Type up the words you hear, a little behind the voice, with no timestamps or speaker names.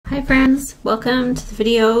Hi friends, welcome to the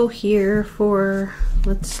video here for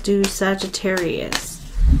let's do Sagittarius.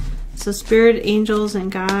 So spirit, angels,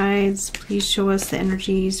 and guides, please show us the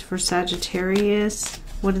energies for Sagittarius.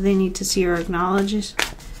 What do they need to see or acknowledge?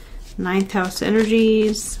 Ninth house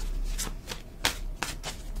energies.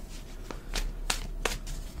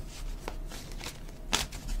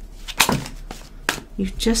 You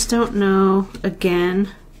just don't know. Again,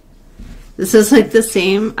 this is like the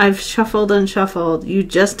same. I've shuffled and shuffled. You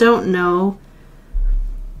just don't know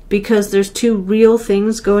because there's two real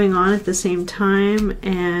things going on at the same time,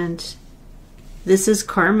 and this is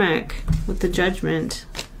karmic with the judgment.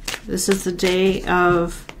 This is the day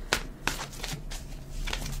of,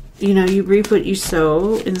 you know, you reap what you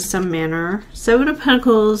sow in some manner. Seven of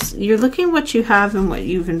Pentacles, you're looking what you have and what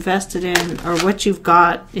you've invested in or what you've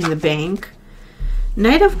got in the bank.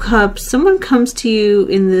 Knight of Cups, someone comes to you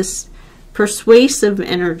in this persuasive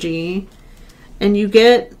energy and you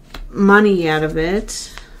get money out of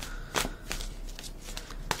it.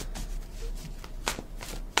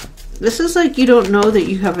 This is like you don't know that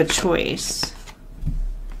you have a choice.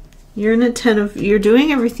 You're in a you're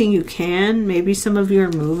doing everything you can. Maybe some of you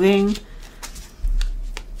are moving.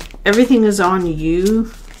 Everything is on you.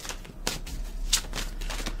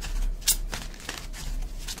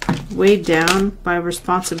 Weighed down by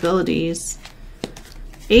responsibilities.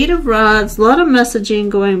 Eight of Rods, a lot of messaging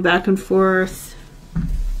going back and forth.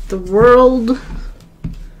 The World,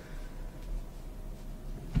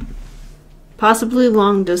 possibly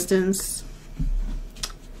long distance.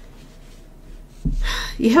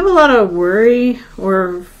 You have a lot of worry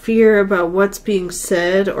or fear about what's being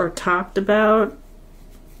said or talked about.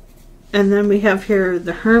 And then we have here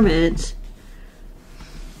the Hermit.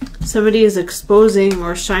 Somebody is exposing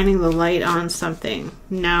or shining the light on something.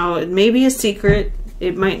 Now, it may be a secret.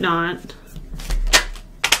 It might not.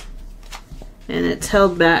 And it's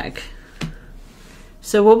held back.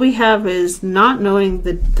 So what we have is not knowing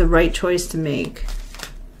the right choice to make.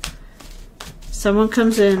 Someone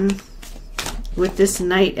comes in with this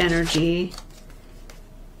Knight energy.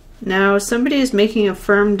 Now, somebody is making a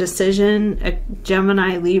firm decision, a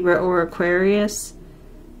Gemini, Libra, or Aquarius,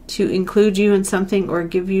 to include you in something or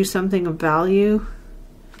give you something of value.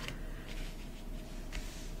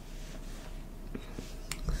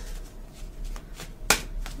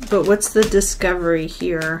 But what's the discovery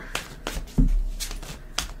here?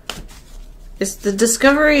 The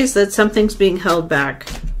discovery is that something's being held back.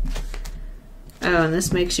 Oh, and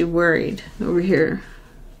this makes you worried over here.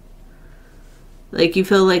 Like you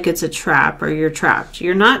feel like it's a trap or you're trapped.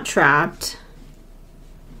 You're not trapped.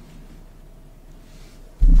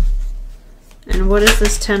 And what is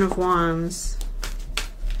this Ten of Wands?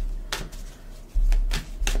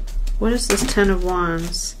 What is this Ten of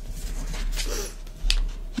Wands?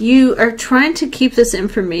 You are trying to keep this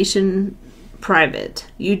information private.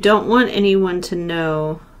 You don't want anyone to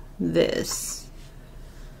know this.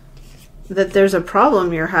 That there's a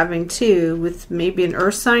problem you're having too with maybe an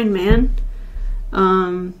earth sign man.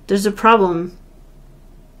 There's a problem.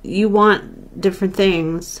 You want different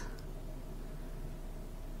things.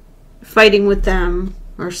 Fighting with them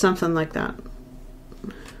or something like that.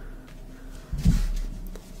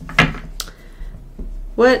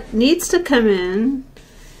 What needs to come in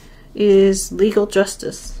is legal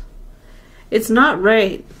justice. It's not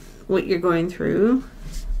right what you're going through.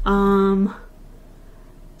 So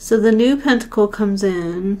the new pentacle comes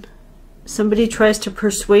in. Somebody tries to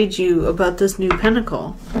persuade you about this new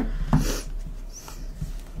pentacle.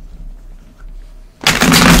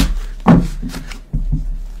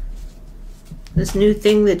 This new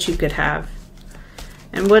thing that you could have.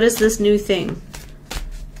 And what is this new thing?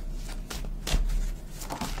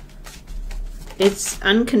 It's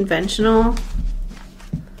unconventional.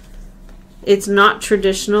 It's not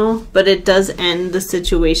traditional, but it does end the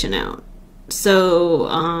situation out. So,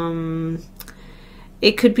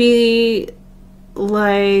 it could be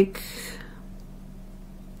like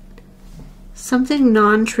something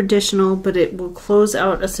non-traditional, but it will close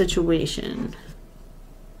out a situation.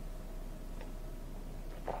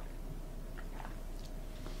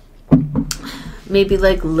 Maybe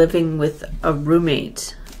like living with a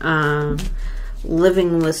roommate,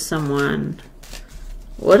 living with someone.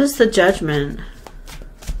 What is the Judgment?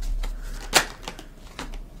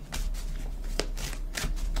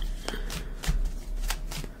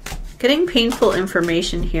 Getting painful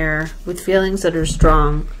information here with feelings that are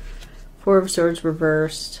strong. Four of Swords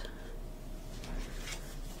reversed.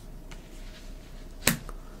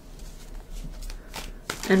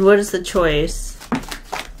 And what is the choice?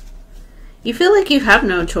 You feel like you have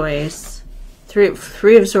no choice. Three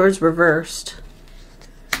of Swords reversed.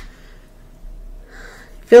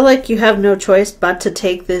 Feel like you have no choice but to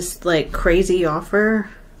take this like crazy offer.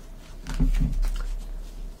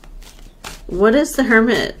 What is the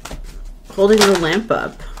Hermit holding the lamp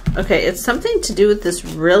up? Okay, it's something to do with this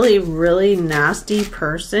really, really nasty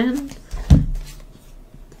person.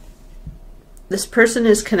 This person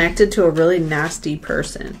is connected to a really nasty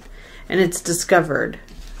person, and it's discovered.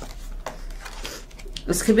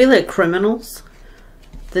 This could be like criminals.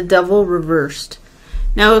 The Devil reversed.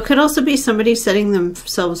 Now, it could also be somebody setting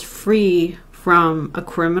themselves free from a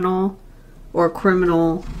criminal or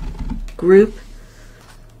criminal group.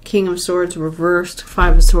 King of Swords reversed.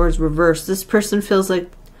 Five of Swords reversed. This person feels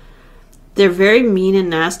like they're very mean and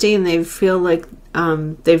nasty, and they feel like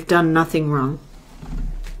they've done nothing wrong.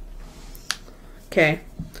 Okay.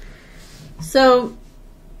 So,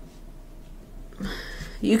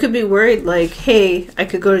 you could be worried like, hey, I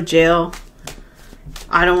could go to jail.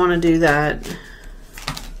 I don't want to do that.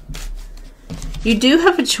 You do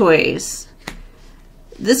have a choice.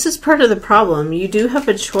 This is part of the problem. You do have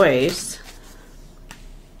a choice.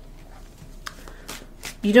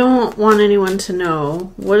 You don't want anyone to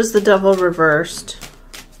know. What is the Devil reversed?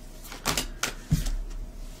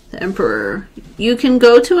 The Emperor. You can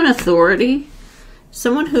go to an authority.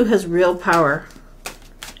 Someone who has real power.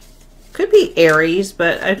 Could be Aries,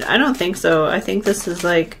 but I don't think so. I think this is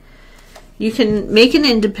like, you can make an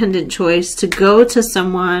independent choice to go to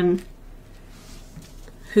someone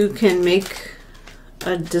who can make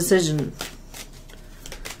a decision.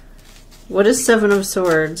 What is Seven of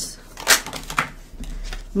Swords?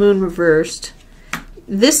 Moon reversed.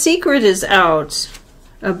 This secret is out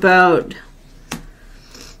about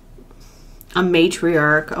a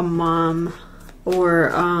matriarch, a mom, or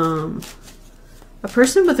a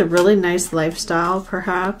person with a really nice lifestyle,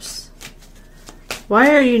 perhaps.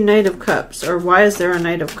 Why are you Knight of Cups? Or why is there a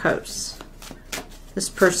Knight of Cups? This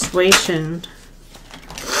persuasion.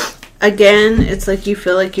 Again, it's like you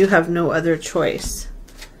feel like you have no other choice.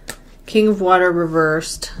 King of Water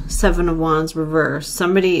reversed. Seven of Wands reversed.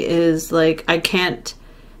 Somebody is like, I can't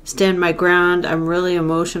stand my ground. I'm really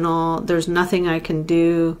emotional. There's nothing I can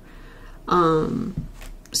do.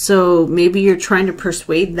 So maybe you're trying to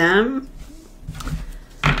persuade them.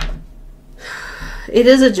 It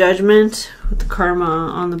is a judgment with the karma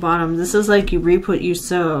on the bottom. This is like you reap what you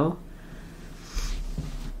sow.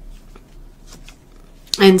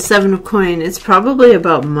 And Seven of Coin, it's probably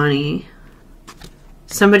about money.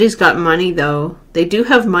 Somebody's got money though. They do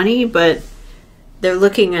have money, but they're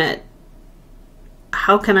looking at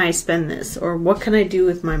how can I spend this, or what can I do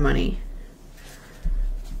with my money?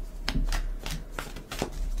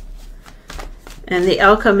 And the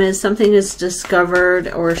outcome is something is discovered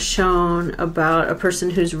or shown about a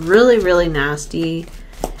person who's really, really nasty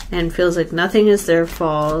and feels like nothing is their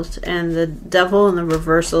fault. And the Devil in the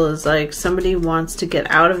reversal is like somebody wants to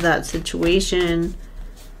get out of that situation.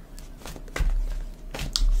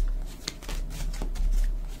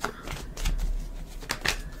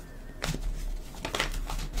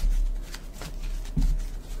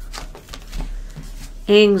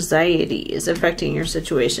 Anxiety is affecting your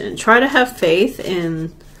situation. Try to have faith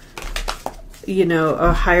in, you know,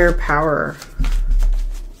 a higher power.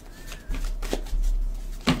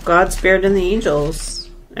 God, Spirit, and the angels.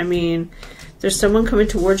 I mean, there's someone coming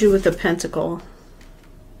towards you with a pentacle.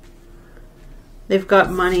 They've got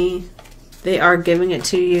money. They are giving it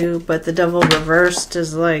to you, but the Devil reversed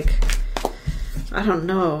is like, I don't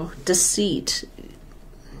know, deceit.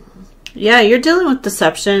 Yeah, you're dealing with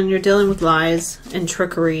deception. You're dealing with lies and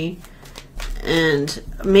trickery. And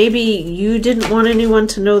maybe you didn't want anyone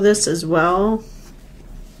to know this as well.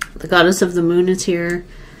 The Goddess of the Moon is here.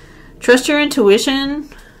 Trust your intuition.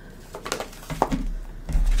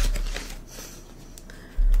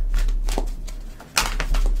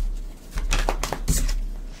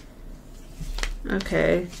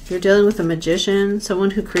 Okay, you're dealing with a magician.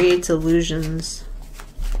 Someone who creates illusions.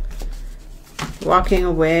 Walking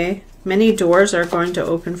away. Many doors are going to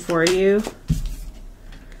open for you.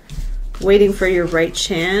 Waiting for your right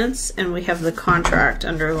chance. And we have the contract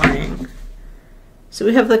underlying. So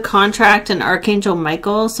we have the contract and Archangel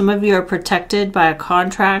Michael. Some of you are protected by a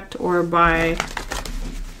contract or by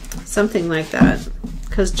something like that.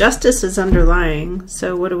 Because justice is underlying.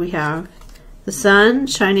 So what do we have? The sun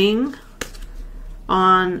shining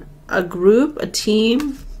on a group, a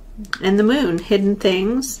team, and the moon. Hidden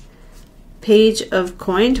things. Page of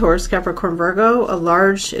Coin, Taurus, Capricorn, Virgo, a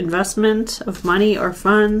large investment of money or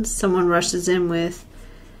funds. Someone rushes in with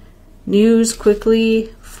news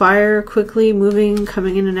quickly, fire quickly, moving,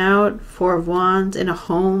 coming in and out. Four of Wands, in a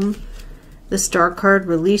home. The Star card,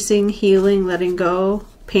 releasing, healing, letting go.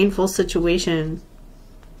 Painful situation.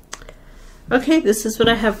 Okay, this is what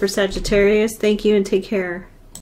I have for Sagittarius. Thank you and take care.